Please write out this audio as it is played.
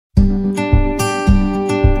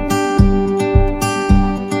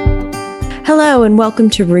Hello, and welcome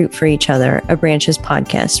to Root for Each Other, a Branches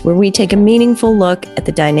podcast, where we take a meaningful look at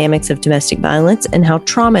the dynamics of domestic violence and how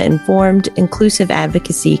trauma-informed, inclusive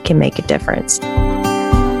advocacy can make a difference.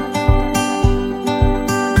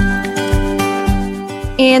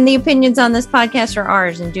 And the opinions on this podcast are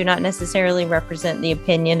ours and do not necessarily represent the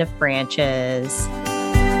opinion of Branches.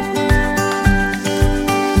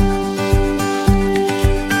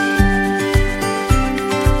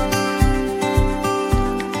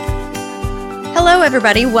 Hello,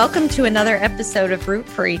 everybody. Welcome to another episode of Root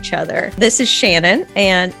for Each Other. This is Shannon,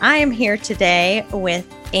 and I am here today with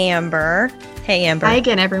Amber. Hey, Amber. Hi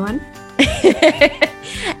again, everyone.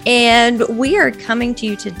 And we are coming to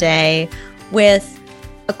you today with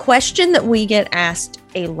a question that we get asked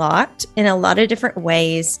a lot in a lot of different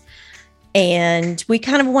ways. And we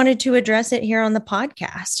kind of wanted to address it here on the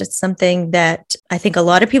podcast. It's something that I think a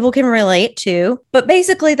lot of people can relate to. But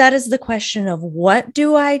basically, that is the question of what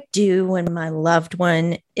do I do when my loved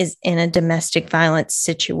one is in a domestic violence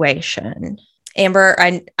situation? Amber,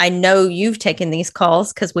 I know you've taken these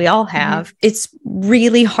calls because we all have. Mm-hmm. It's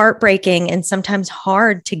really heartbreaking and sometimes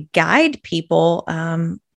hard to guide people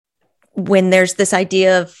when there's this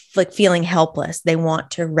idea of like feeling helpless. They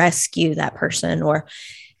want to rescue that person, or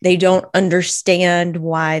they don't understand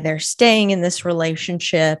why they're staying in this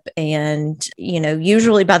relationship. And,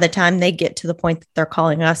 usually by the time they get to the point that they're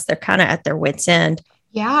calling us, they're kind of at their wits' end.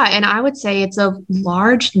 Yeah. And I would say it's a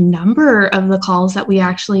large number of the calls that we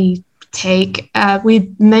actually take.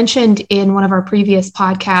 We mentioned in one of our previous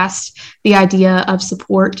podcasts the idea of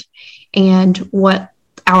support and what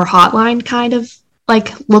our hotline kind of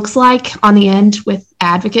looks like on the end with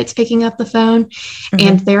advocates picking up the phone. Mm-hmm.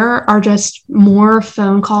 And there are just more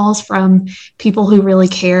phone calls from people who really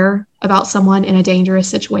care about someone in a dangerous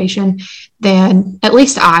situation than at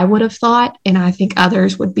least I would have thought. And I think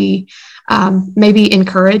others would be maybe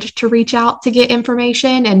encouraged to reach out to get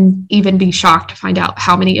information, and even be shocked to find out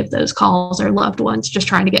how many of those calls are loved ones just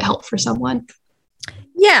trying to get help for someone.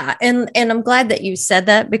 Yeah. And I'm glad that you said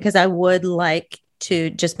that, because I would like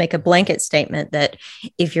to just make a blanket statement that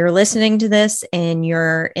if you're listening to this and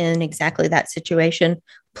you're in exactly that situation,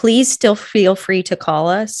 please still feel free to call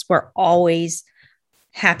us. We're always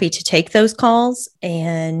happy to take those calls.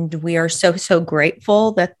 And we are so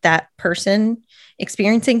grateful that that person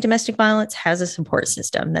experiencing domestic violence has a support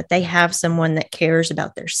system, that they have someone that cares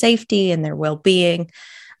about their safety and their well-being.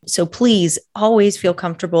 So please always feel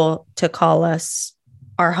comfortable to call us.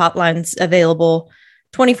 Our hotline's available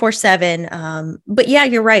 24/7. But yeah,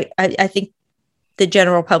 you're right. I think the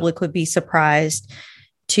general public would be surprised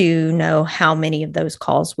to know how many of those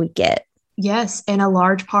calls we get. Yes. And a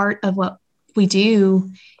large part of what we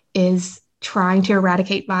do is trying to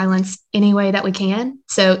eradicate violence any way that we can.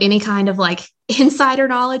 So any kind of insider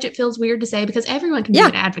knowledge, it feels weird to say because everyone can be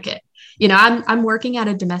an advocate. I'm working at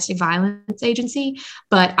a domestic violence agency,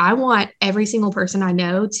 but I want every single person I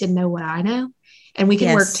know to know what I know. And we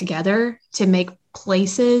can work together to make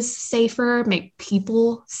places safer, make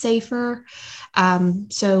people safer.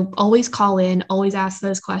 So always call in, always ask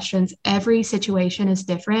those questions. Every situation is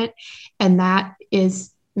different. And that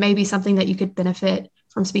is maybe something that you could benefit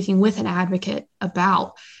from speaking with an advocate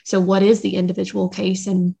about. So what is the individual case,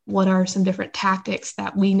 and what are some different tactics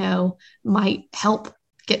that we know might help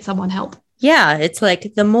get someone help? Yeah, it's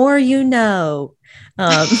like the more you know,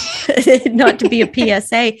 not to be a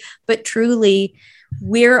PSA, but truly,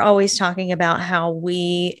 we're always talking about how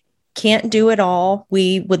we can't do it all.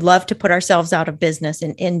 We would love to put ourselves out of business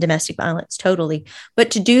in domestic violence, totally. But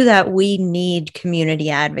to do that, we need community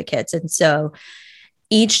advocates. And so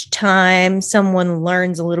each time someone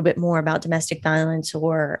learns a little bit more about domestic violence,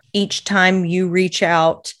 or each time you reach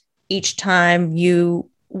out, each time you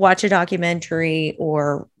watch a documentary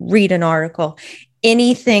or read an article,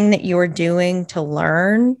 anything that you're doing to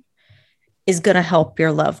learn is going to help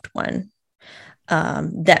your loved one.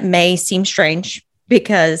 That may seem strange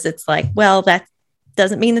because it's like, well, that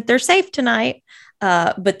doesn't mean that they're safe tonight.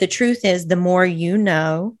 But the truth is, the more you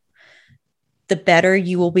know, the better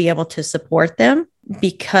you will be able to support them.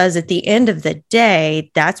 Because at the end of the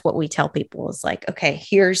day, that's what we tell people is like, okay,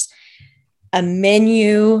 here's a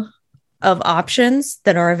menu of options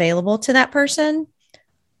that are available to that person,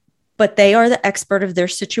 but they are the expert of their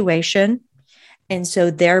situation. And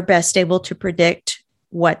so they're best able to predict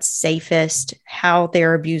what's safest, how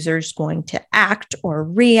their abuser is going to act or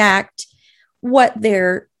react, what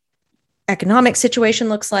their economic situation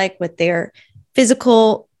looks like, what their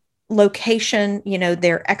physical location,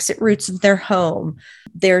 their exit routes of their home,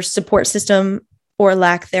 their support system or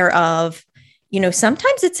lack thereof.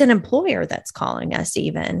 Sometimes it's an employer that's calling us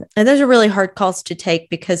even. And those are really hard calls to take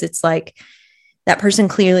because it's like, that person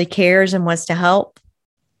clearly cares and wants to help,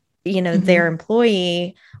 their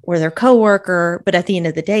employee or their coworker. But at the end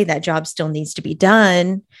of the day, that job still needs to be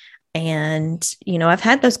done. And, I've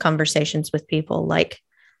had those conversations with people like,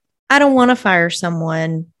 I don't want to fire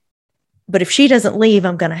someone, but if she doesn't leave,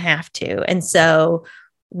 I'm going to have to. And so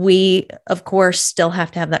we, of course, still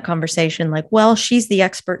have to have that conversation like, well, she's the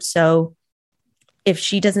expert. So if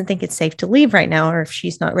she doesn't think it's safe to leave right now, or if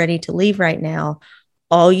she's not ready to leave right now,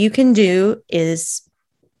 all you can do is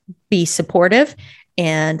be supportive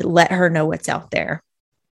and let her know what's out there.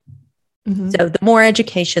 Mm-hmm. So the more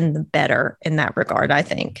education, the better in that regard, I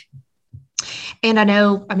think. And I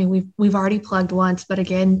know, we've already plugged once, but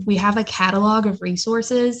again, we have a catalog of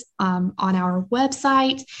resources on our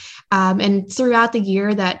website and throughout the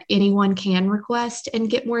year that anyone can request and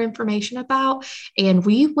get more information about. And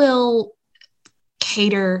we will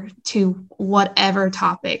cater to whatever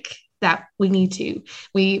topic that we need to.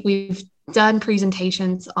 We've done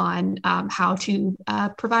presentations on how to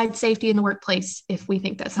provide safety in the workplace if we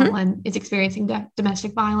think that someone is experiencing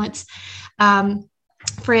domestic violence.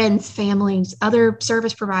 Friends, families, other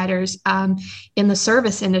service providers in the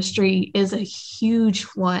service industry is a huge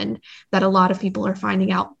one that a lot of people are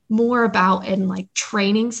finding out more about in like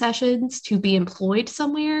training sessions to be employed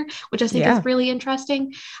somewhere, which I think is really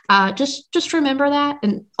interesting. Just remember that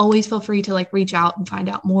and always feel free to like reach out and find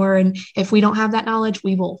out more. And if we don't have that knowledge,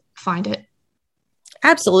 we will find it.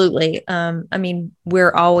 Absolutely.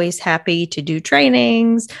 We're always happy to do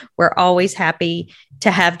trainings. We're always happy to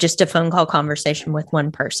have just a phone call conversation with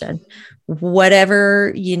one person.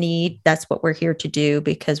 Whatever you need, that's what we're here to do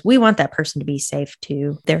because we want that person to be safe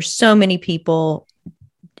too. There's so many people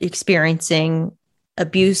experiencing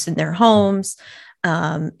abuse in their homes.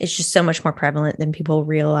 It's just so much more prevalent than people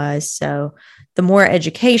realize. So the more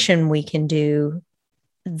education we can do,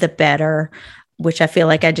 the better, which I feel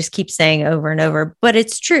like I just keep saying over and over, but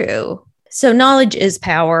it's true. So knowledge is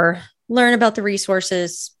power. Learn about the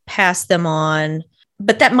resources, pass them on,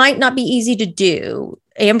 but that might not be easy to do.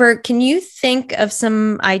 Amber, can you think of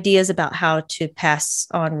some ideas about how to pass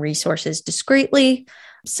on resources discreetly?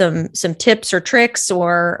 Some tips or tricks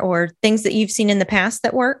or things that you've seen in the past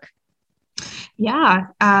that work? Yeah,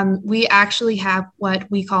 we actually have what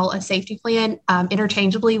we call a safety plan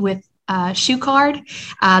interchangeably with Shoe Card.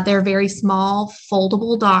 They're very small,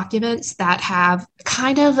 foldable documents that have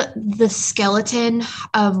kind of the skeleton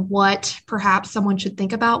of what perhaps someone should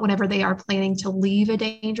think about whenever they are planning to leave a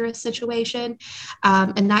dangerous situation.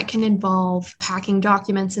 And that can involve packing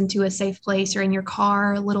documents into a safe place or in your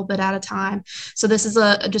car a little bit at a time. So this is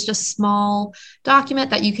just a small document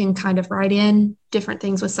that you can kind of write in different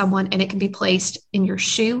things with someone, and it can be placed in your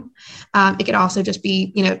shoe. It could also just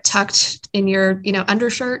be, tucked in your,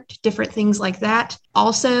 undershirt, different things like that.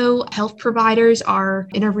 Also, health providers are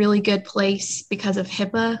in a really good place because of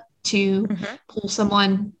HIPAA to pull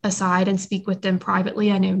someone aside and speak with them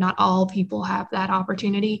privately. I know not all people have that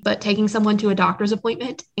opportunity, but taking someone to a doctor's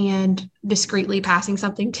appointment and discreetly passing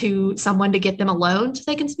something to someone to get them alone so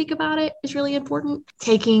they can speak about it is really important.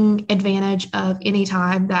 Taking advantage of any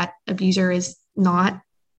time that abuser is not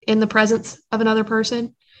in the presence of another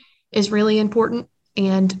person is really important,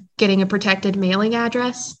 and getting a protected mailing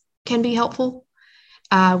address can be helpful.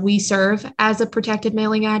 We serve as a protected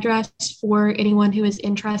mailing address for anyone who is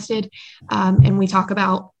interested, and we talk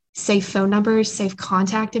about safe phone numbers, safe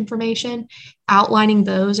contact information. Outlining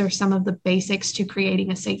those are some of the basics to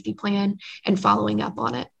creating a safety plan and following up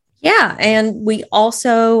on it. Yeah, and we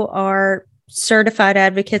also are certified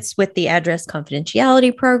advocates with the Address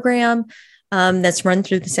Confidentiality Program. That's run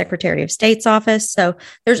through the Secretary of State's office. So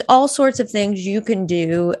there's all sorts of things you can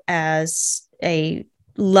do as a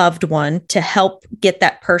loved one to help get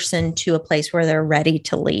that person to a place where they're ready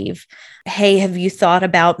to leave. Hey, have you thought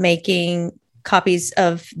about making copies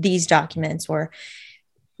of these documents? Or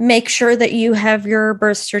make sure that you have your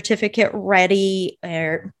birth certificate ready,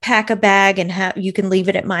 or pack a bag and you can leave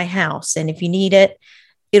it at my house. And if you need it,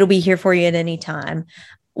 it'll be here for you at any time.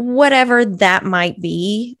 Whatever that might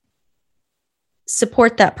be,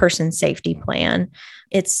 support that person's safety plan.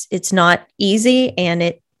 It's not easy, and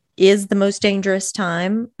it is the most dangerous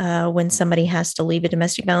time when somebody has to leave a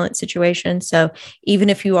domestic violence situation. So even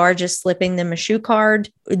if you are just slipping them a shoe card,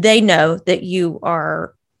 they know that you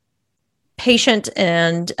are patient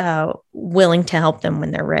and willing to help them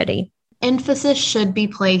when they're ready. Emphasis should be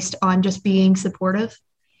placed on just being supportive.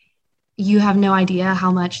 You have no idea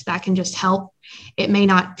how much that can just help. It may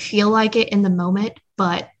not feel like it in the moment,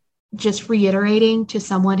 but just reiterating to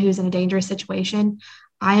someone who's in a dangerous situation,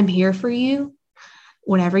 I am here for you.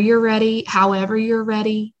 whenever you're ready, however you're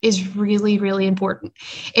ready is really, really important.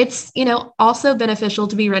 It's, also beneficial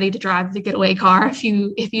to be ready to drive the getaway car if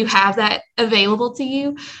you have that available to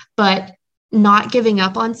you, but not giving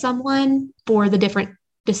up on someone for the different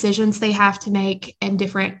decisions they have to make and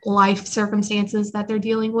different life circumstances that they're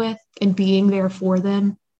dealing with, and being there for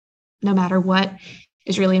them no matter what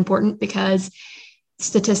is really important, because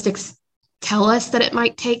statistics tell us that it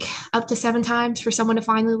might take up to 7 times for someone to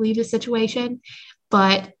finally leave a situation,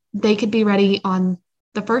 but they could be ready on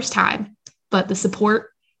the first time. But the support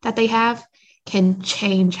that they have can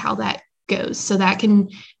change how that goes. So that can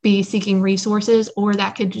be seeking resources, or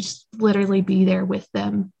that could just literally be there with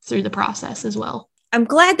them through the process as well. I'm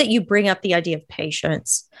glad that you bring up the idea of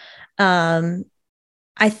patience.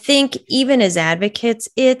 I think even as advocates,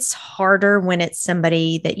 it's harder when it's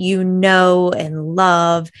somebody that you know and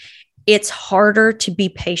love. It's harder to be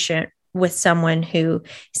patient with someone who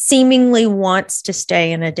seemingly wants to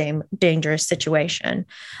stay in a dangerous situation.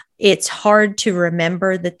 It's hard to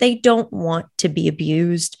remember that they don't want to be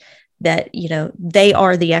abused, that, they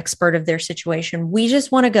are the expert of their situation. We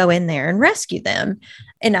just want to go in there and rescue them.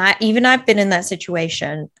 And I've been in that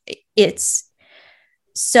situation. It's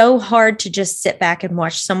so hard to just sit back and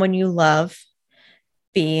watch someone you love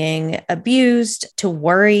being abused, to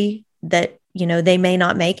worry that, they may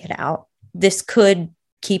not make it out. This could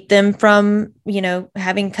keep them from,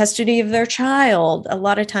 having custody of their child. A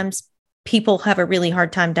lot of times people have a really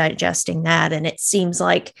hard time digesting that. And it seems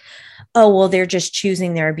like, oh, well, they're just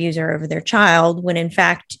choosing their abuser over their child, when in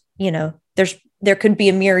fact, there could be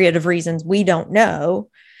a myriad of reasons we don't know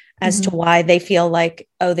as to why they feel like,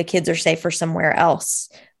 oh, the kids are safer somewhere else.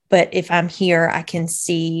 But if I'm here, I can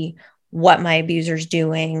see what my abuser's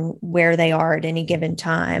doing, where they are at any given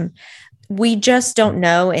time. We just don't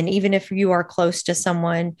know. And even if you are close to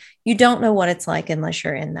someone, you don't know what it's like unless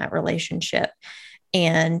you're in that relationship.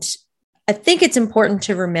 And I think it's important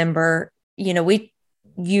to remember, we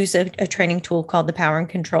use a training tool called the Power and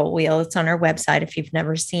Control Wheel. It's on our website if you've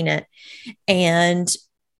never seen it. And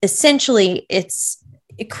essentially it's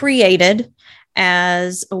created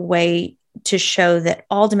as a way to show that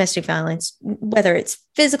all domestic violence, whether it's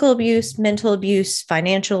physical abuse, mental abuse,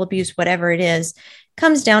 financial abuse, whatever it is,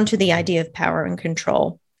 comes down to the idea of power and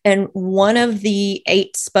control. And one of the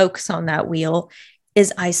 8 spokes on that wheel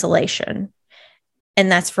is isolation.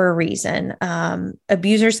 And that's for a reason.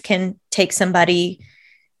 Abusers can take somebody,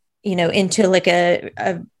 into like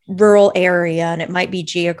a rural area, and it might be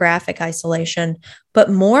geographic isolation, but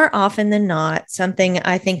more often than not, something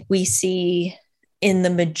I think we see in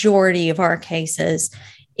the majority of our cases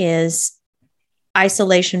is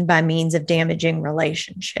isolation by means of damaging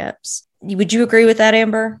relationships. Would you agree with that,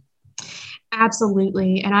 Amber?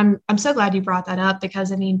 Absolutely. And I'm so glad you brought that up,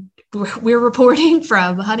 because we're reporting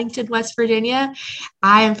from Huntington, West Virginia.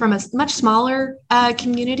 I am from a much smaller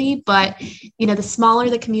community, but the smaller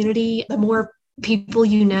the community, the more people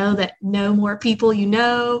that know more people,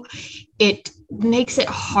 it makes it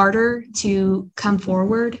harder to come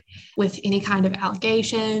forward with any kind of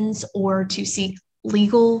allegations or to seek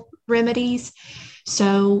legal remedies.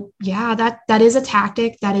 So yeah, that is a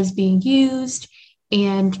tactic that is being used,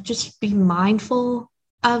 and just be mindful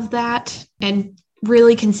of that and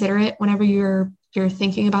really consider it whenever you're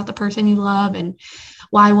thinking about the person you love, and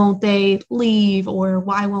why won't they leave, or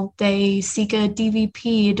why won't they seek a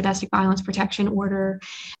DVP, domestic violence protection order,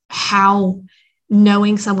 how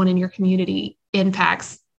knowing someone in your community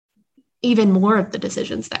impacts even more of the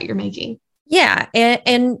decisions that you're making. Yeah.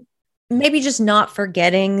 And maybe just not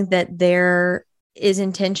forgetting that there is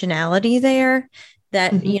intentionality there,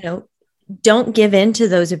 that, don't give in to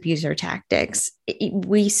those abuser tactics.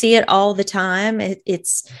 We see it all the time.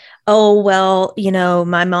 It's, oh, well,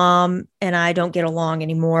 my mom and I don't get along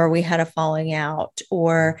anymore. We had a falling out,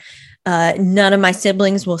 or none of my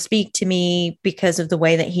siblings will speak to me because of the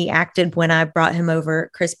way that he acted when I brought him over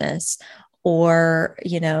at Christmas. Or,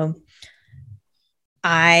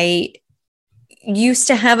 I used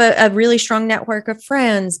to have a really strong network of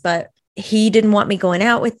friends, but he didn't want me going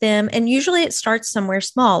out with them. And usually it starts somewhere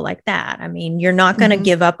small like that. I mean, you're not going to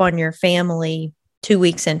give up on your family 2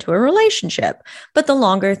 weeks into a relationship, but the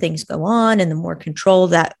longer things go on and the more control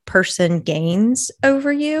that person gains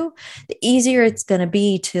over you, the easier it's going to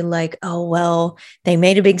be to like, oh, well, they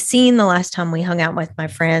made a big scene the last time we hung out with my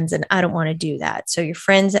friends, and I don't want to do that. So your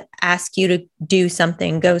friends ask you to do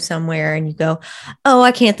something, go somewhere, and you go, oh,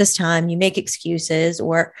 I can't this time. You make excuses,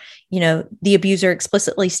 or, the abuser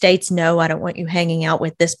explicitly states, no, I don't want you hanging out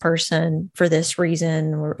with this person for this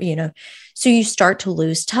reason, or, so you start to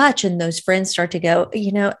lose touch, and those friends start to go,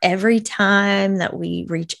 every time that we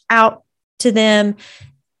reach out to them,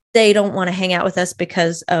 they don't want to hang out with us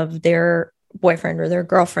because of their boyfriend or their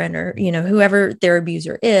girlfriend or, whoever their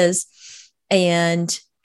abuser is. And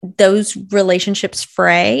those relationships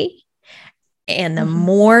fray. And the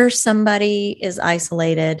more somebody is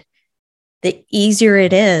isolated, the easier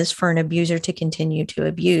it is for an abuser to continue to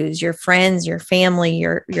abuse. Your friends, your family,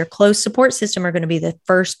 your close support system are going to be the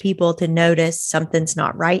first people to notice something's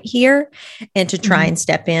not right here and to try and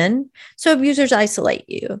step in. So abusers isolate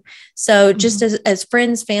you. So just as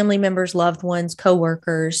friends, family members, loved ones,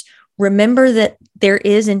 coworkers, remember that there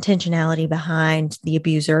is intentionality behind the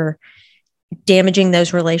abuser damaging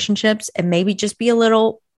those relationships, and maybe just be a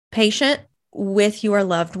little patient with your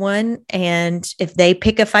loved one. And if they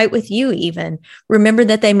pick a fight with you, even remember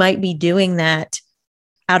that they might be doing that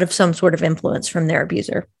out of some sort of influence from their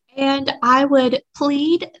abuser. And I would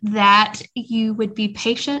plead that you would be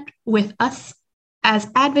patient with us as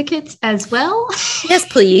advocates as well. Yes,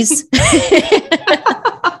 please.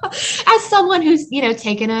 As someone who's,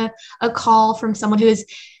 taken a call from someone who is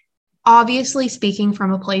obviously speaking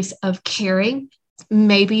from a place of caring,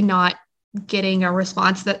 maybe not getting a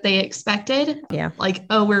response that they expected. Yeah. Like,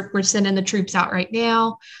 oh, we're sending the troops out right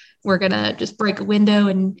now. We're going to just break a window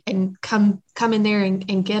and come in there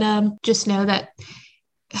and get them. Just know that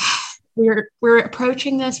we're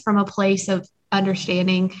approaching this from a place of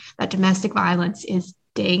understanding that domestic violence is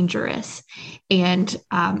dangerous. And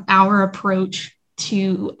our approach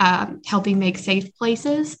to helping make safe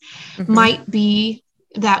places might be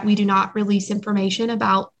that we do not release information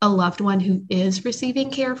about a loved one who is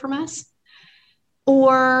receiving care from us,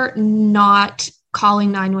 or not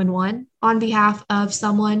calling 911 on behalf of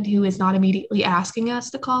someone who is not immediately asking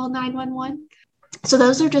us to call 911. So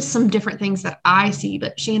those are just some different things that I see.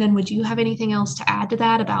 But Shannon, would you have anything else to add to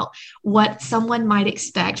that about what someone might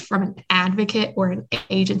expect from an advocate or an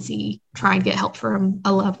agency trying to get help from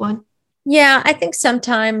a loved one? Yeah, I think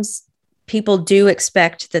sometimes people do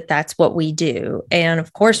expect that that's what we do. And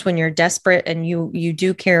of course, when you're desperate and you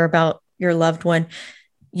do care about your loved one,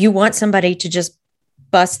 you want somebody to just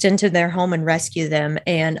bust into their home and rescue them.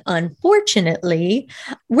 And unfortunately,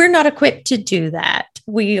 we're not equipped to do that.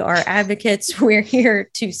 We are advocates. We're here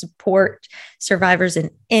to support survivors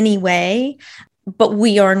in any way, but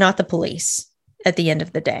we are not the police at the end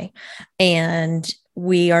of the day. And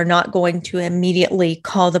we are not going to immediately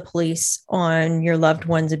call the police on your loved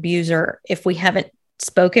one's abuser if we haven't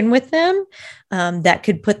spoken with them. That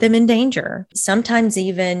could put them in danger. Sometimes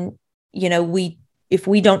even, if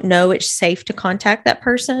we don't know it's safe to contact that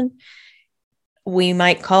person, we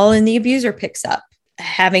might call and the abuser picks up.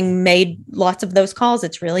 Having made lots of those calls,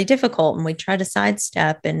 it's really difficult and we try to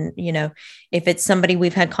sidestep. And, if it's somebody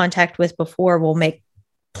we've had contact with before, we'll make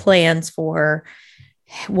plans for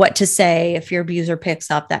what to say if your abuser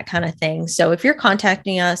picks up, that kind of thing. So if you're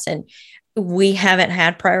contacting us and we haven't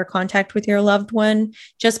had prior contact with your loved one,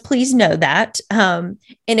 just please know that. And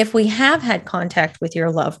if we have had contact with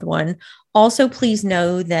your loved one, also please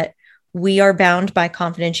know that we are bound by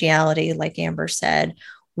confidentiality. Like Amber said,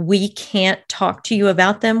 we can't talk to you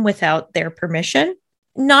about them without their permission,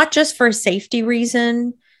 not just for a safety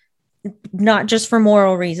reason, not just for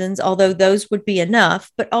moral reasons, although those would be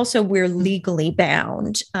enough, but also we're legally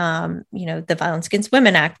bound. The Violence Against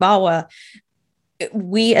Women Act, VAWA,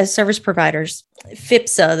 we as service providers,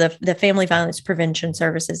 FIPSA, the Family Violence Prevention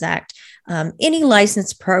Services Act, any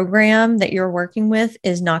licensed program that you're working with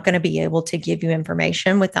is not going to be able to give you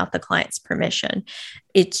information without the client's permission.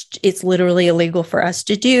 It's literally illegal for us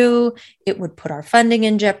to do. It would put our funding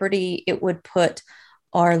in jeopardy. It would put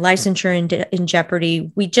our licensure in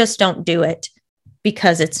jeopardy. We just don't do it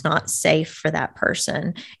because it's not safe for that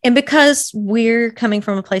person. And because we're coming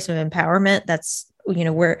from a place of empowerment, that's,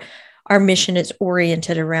 our mission is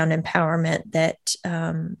oriented around empowerment, that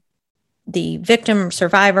the victim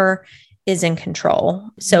survivor is in control.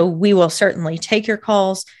 So we will certainly take your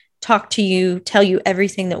calls, talk to you, tell you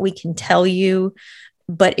everything that we can tell you.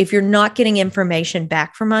 But if you're not getting information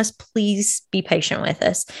back from us, please be patient with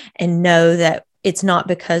us and know that it's not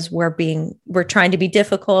because we're trying to be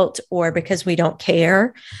difficult or because we don't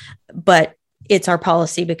care, but it's our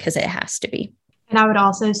policy because it has to be. And I would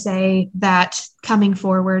also say that coming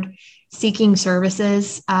forward, seeking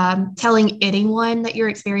services, telling anyone that you're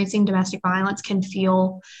experiencing domestic violence can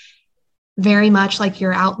feel very much like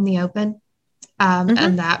you're out in the open,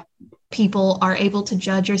 and that people are able to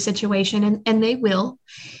judge your situation, and they will.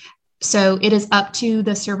 So it is up to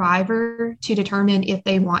the survivor to determine if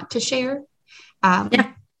they want to share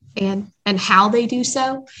and how they do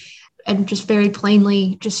so. And just very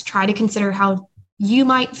plainly, just try to consider how you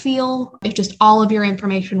might feel if just all of your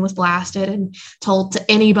information was blasted and told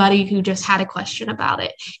to anybody who just had a question about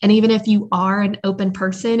it. And even if you are an open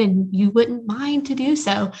person and you wouldn't mind to do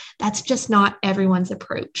so, that's just not everyone's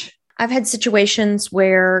approach. I've had situations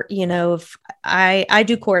where, if I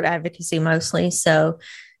do court advocacy mostly. So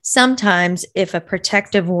sometimes if a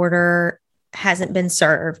protective order hasn't been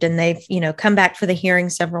served and they've, come back for the hearing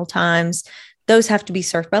several times, those have to be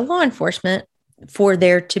served by law enforcement for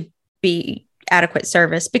there to be adequate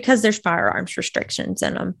service because there's firearms restrictions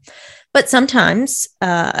in them. But sometimes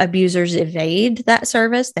abusers evade that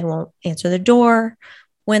service. They won't answer the door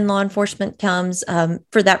when law enforcement comes.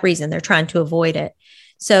 For that reason, they're trying to avoid it.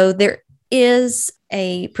 So there is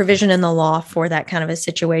a provision in the law for that kind of a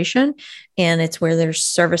situation, and it's where there's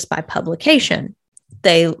service by publication.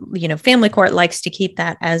 Family court likes to keep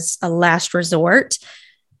that as a last resort.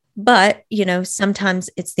 But, sometimes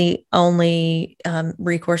it's the only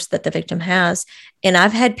recourse that the victim has. And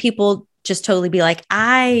I've had people just totally be like,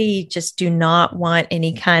 I just do not want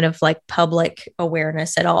any kind of like public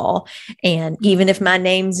awareness at all. And even if my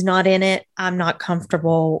name's not in it, I'm not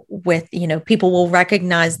comfortable with, people will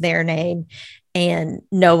recognize their name and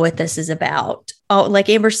know what this is about. Oh, like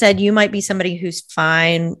Amber said, you might be somebody who's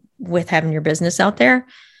fine with having your business out there,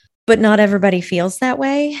 but not everybody feels that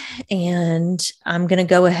way. And I'm going to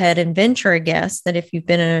go ahead and venture a guess that if you've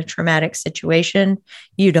been in a traumatic situation,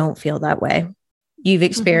 you don't feel that way. You've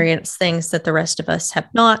experienced things that the rest of us have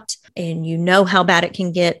not, and you know how bad it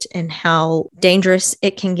can get and how dangerous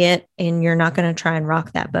it can get. And you're not going to try and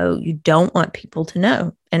rock that boat. You don't want people to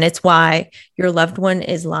know. And it's why your loved one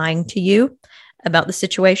is lying to you about the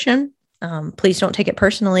situation. Please don't take it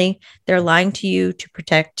personally. They're lying to you to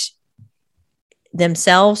protect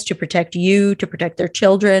themselves, to protect you, to protect their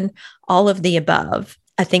children, all of the above.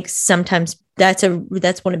 I think sometimes that's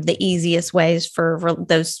one of the easiest ways for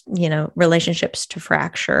those, relationships to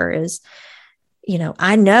fracture is,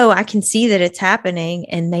 I can see that it's happening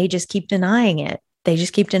and they just keep denying it.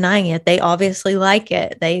 They obviously like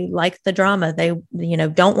it. They like the drama. They,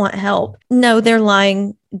 don't want help. No, they're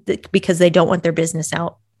lying because they don't want their business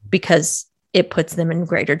out because it puts them in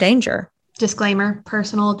greater danger. Disclaimer,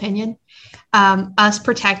 personal opinion. Us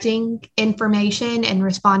protecting information and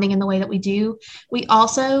responding in the way that we do, we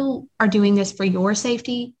also are doing this for your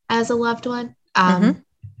safety as a loved one.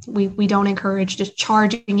 We don't encourage just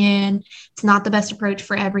charging in. It's not the best approach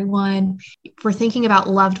for everyone. We're thinking about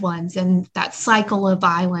loved ones and that cycle of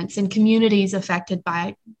violence and communities affected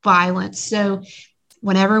by violence. So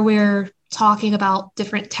whenever we're talking about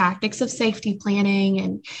different tactics of safety planning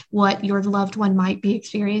and what your loved one might be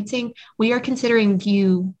experiencing, we are considering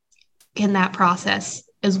you in that process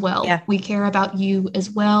as well. Yeah. We care about you as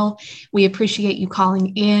well. We appreciate you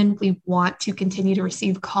calling in. We want to continue to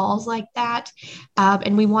receive calls like that.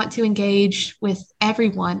 And we want to engage with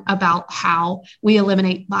everyone about how we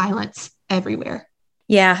eliminate violence everywhere.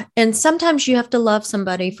 Yeah. And sometimes you have to love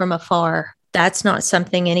somebody from afar. That's not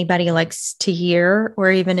something anybody likes to hear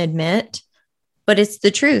or even admit, but it's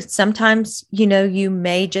the truth. Sometimes, you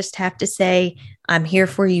may just have to say, I'm here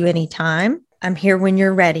for you anytime. I'm here when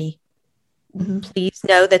you're ready. Please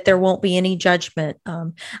know that there won't be any judgment.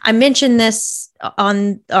 I mentioned this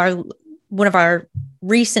on one of our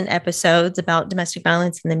recent episodes about domestic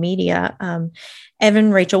violence in the media.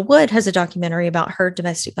 Evan Rachel Wood has a documentary about her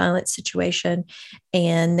domestic violence situation.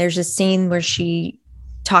 And there's a scene where she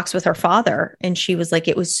talks with her father and she was like,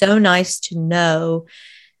 it was so nice to know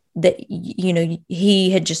that, he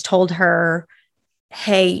had just told her,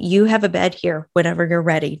 hey, you have a bed here whenever you're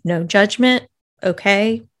ready. No judgment.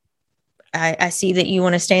 Okay. I see that you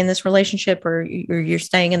want to stay in this relationship or you're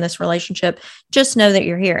staying in this relationship. Just know that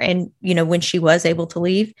you're here. And, when she was able to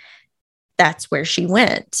leave, that's where she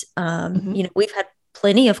went. We've had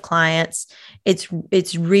plenty of clients.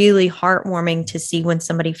 It's really heartwarming to see when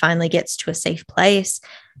somebody finally gets to a safe place,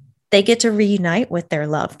 they get to reunite with their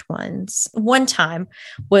loved ones. One time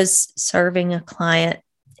was serving a client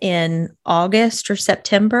in August or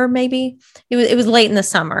September, maybe. It was late in the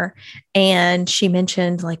summer. And she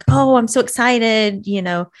mentioned like, oh, I'm so excited.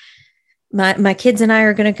 My kids and I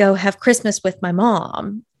are going to go have Christmas with my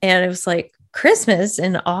mom. And it was like, Christmas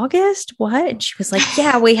in August? What? And she was like,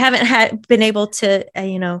 yeah, we haven't been able to,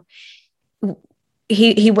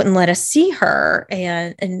 he wouldn't let us see her.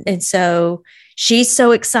 And so she's so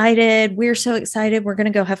excited. We're so excited. We're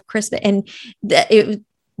going to go have Christmas. And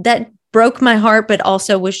that broke my heart, but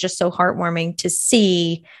also was just so heartwarming to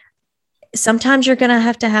see. Sometimes you're going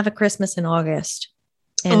to have a Christmas in August.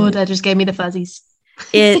 And that just gave me the fuzzies.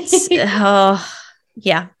 It's,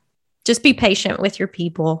 yeah, just be patient with your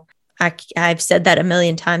people. I've said that a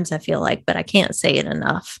million times, I feel like, but I can't say it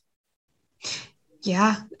enough.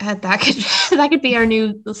 Yeah, that could that could be our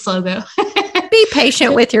new slogan. Be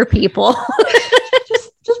patient with your people.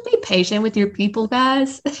 just be patient with your people,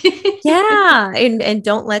 guys. Yeah. And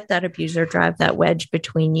don't let that abuser drive that wedge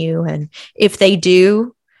between you. And if they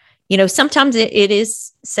do, sometimes it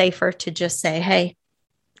is safer to just say, hey,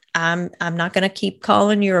 I'm not going to keep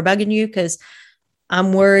calling you or bugging you because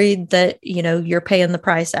I'm worried that, you're paying the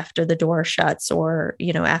price after the door shuts or,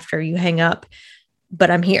 after you hang up,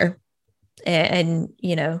 but I'm here. And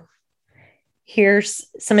here's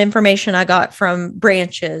some information I got from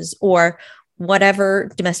Branches or whatever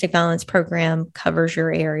domestic violence program covers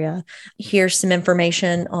your area. Here's some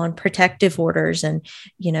information on protective orders. And,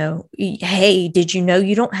 hey, did you know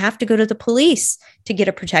you don't have to go to the police to get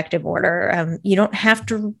a protective order? You don't have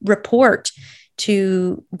to report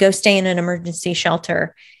to go stay in an emergency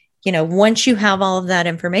shelter. Once you have all of that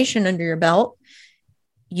information under your belt,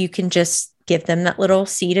 you can just give them that little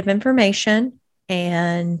seed of information,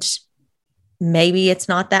 and maybe it's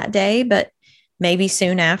not that day, but maybe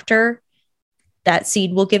soon after, that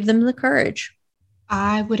seed will give them the courage.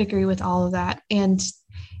 I would agree with all of that. And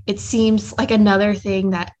it seems like another thing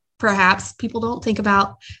that perhaps people don't think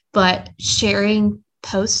about, but sharing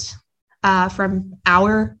posts from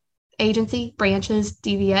our agency, Branches,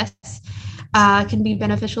 DVS, can be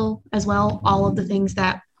beneficial as well. All of the things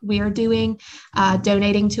that we are doing,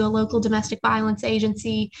 donating to a local domestic violence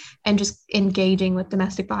agency, and just engaging with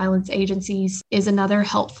domestic violence agencies is another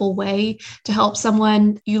helpful way to help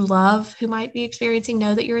someone you love who might be experiencing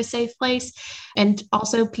know that you're a safe place, and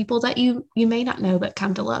also people that you may not know but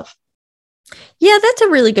come to love. Yeah, that's a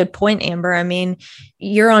really good point, Amber. I mean,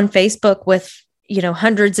 you're on Facebook with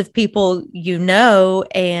hundreds of people,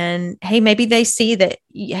 and hey, maybe they see that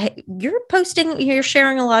you're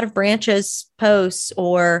sharing a lot of Branches posts,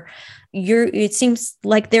 or it seems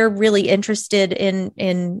like they're really interested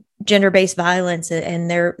in gender-based violence,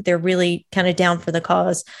 and they're really kind of down for the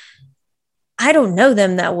cause. I don't know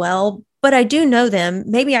them that well, but I do know them.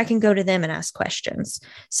 Maybe I can go to them and ask questions.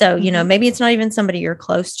 So, maybe it's not even somebody you're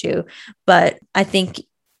close to, but I think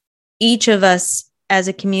each of us as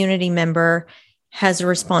a community member has a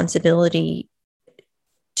responsibility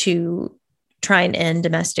to try and end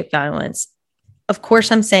domestic violence. Of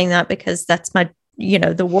course, I'm saying that because that's my,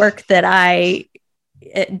 the work that I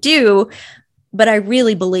do, but I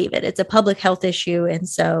really believe it. It's a public health issue. And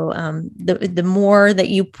so the more that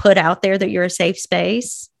you put out there that you're a safe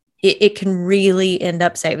space, it can really end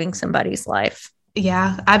up saving somebody's life.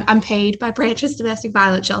 Yeah, I'm paid by Branches Domestic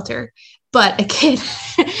Violence Shelter. But again,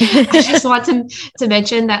 I just want to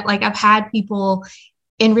mention that, like, I've had people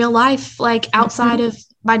in real life, like outside of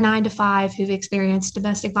my 9 to 5, who've experienced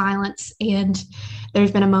domestic violence. And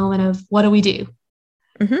there's been a moment of, what do we do?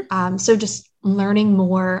 So just learning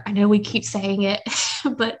more. I know we keep saying it,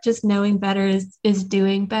 but just knowing better is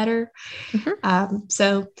doing better.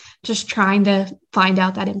 So just trying to find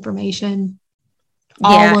out that information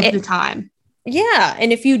all of the time. Yeah.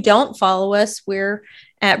 And if you don't follow us, we're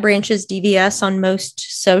at Branches DVS on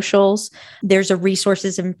most socials. There's a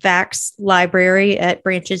resources and facts library at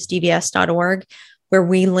branchesdvs.org where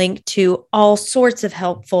we link to all sorts of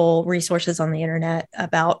helpful resources on the internet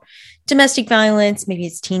about domestic violence, maybe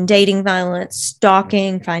it's teen dating violence,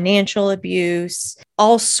 stalking, financial abuse,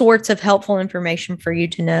 all sorts of helpful information for you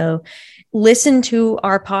to know. Listen to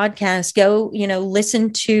our podcast. Go,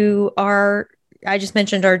 listen to I just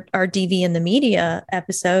mentioned our DV in the media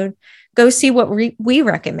episode. Go see what we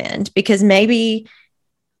recommend, because maybe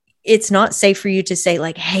it's not safe for you to say,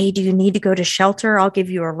 like, hey, do you need to go to shelter? I'll give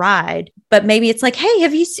you a ride. But maybe it's like, hey,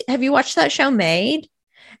 have you watched that show Made?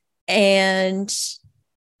 And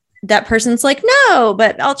that person's like, no,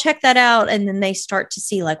 but I'll check that out. And then they start to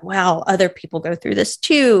see, like, wow, other people go through this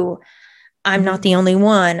too. I'm not the only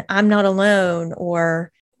one. I'm not alone.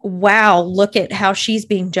 Or, wow, look at how she's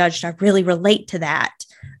being judged. I really relate to that.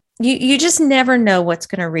 You just never know what's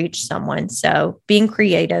going to reach someone. So being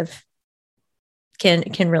creative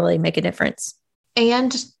can really make a difference.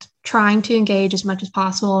 And just trying to engage as much as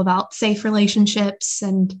possible about safe relationships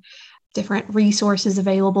and different resources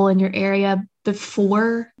available in your area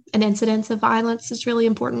before an incidence of violence is really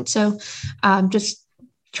important. So just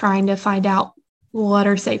trying to find out what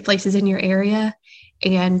are safe places in your area,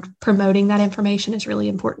 and promoting that information is really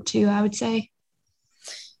important too, I would say.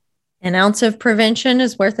 An ounce of prevention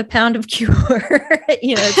is worth a pound of cure.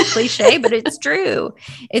 It's a cliche, but it's true.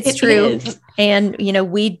 It's true. And,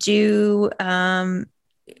 we do, Amber,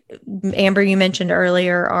 you mentioned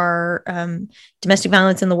earlier, our domestic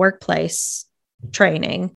violence in the workplace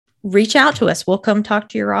training. Reach out to us. We'll come talk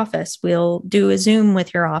to your office. We'll do a Zoom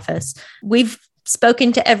with your office. We've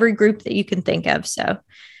spoken to every group that you can think of. So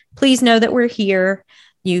please know that we're here.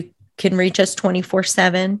 You can reach us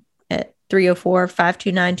 24/7 at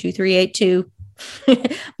 304-529-2382.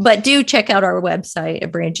 But do check out our website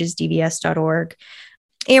at branchesdvs.org.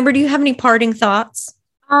 Amber, do you have any parting thoughts?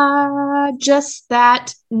 Just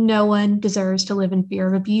that no one deserves to live in fear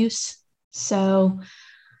of abuse. So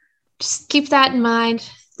just keep that in mind.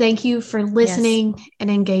 Thank you for listening and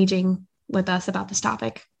engaging with us about this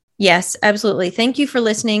topic. Yes, absolutely. Thank you for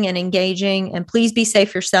listening and engaging, and please be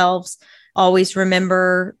safe yourselves. Always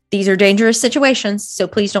remember these are dangerous situations, so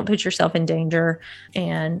please don't put yourself in danger,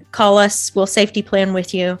 and call us. We'll safety plan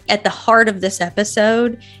with you. At the heart of this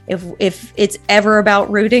episode, if it's ever about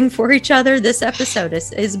rooting for each other, this episode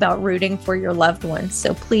is about rooting for your loved ones.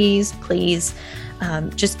 So please,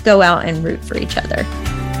 just go out and root for each other.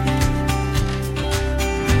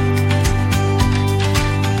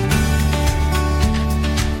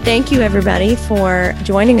 Thank you, everybody, for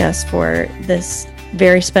joining us for this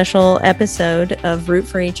very special episode of Root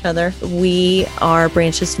for Each Other. We are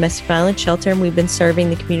Branches Domestic Violence Shelter, and we've been serving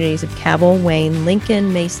the communities of Cabell, Wayne,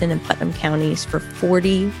 Lincoln, Mason, and Putnam counties for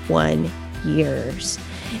 41 years.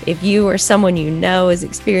 If you or someone you know is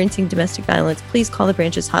experiencing domestic violence, please call the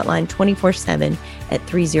Branches hotline 24/7 at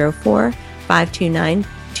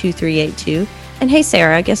 304-529-2382. And hey,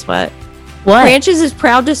 Sarah, guess what? What? Branches is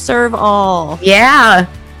proud to serve all. Yeah,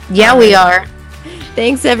 we are.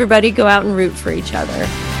 Thanks, everybody. Go out and root for each other.